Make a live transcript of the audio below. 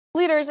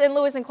Leaders in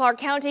Lewis and Clark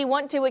County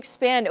want to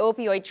expand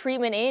opioid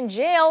treatment in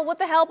jail with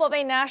the help of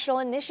a national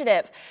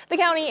initiative. The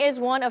county is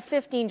one of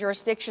 15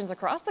 jurisdictions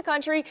across the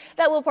country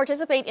that will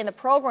participate in the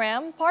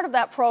program. Part of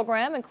that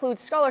program includes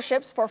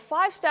scholarships for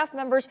 5 staff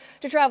members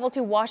to travel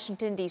to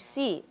Washington,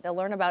 D.C. They'll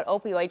learn about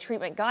opioid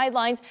treatment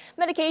guidelines,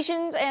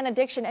 medications, and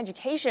addiction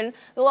education.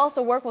 They'll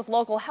also work with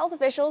local health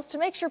officials to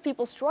make sure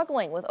people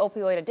struggling with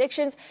opioid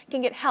addictions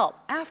can get help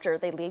after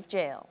they leave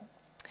jail.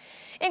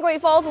 In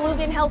Great Falls,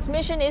 Alluvian Health's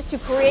mission is to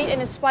create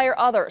and inspire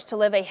others to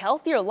live a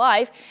healthier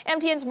life.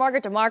 MTN's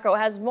Margaret DeMarco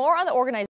has more on the organization.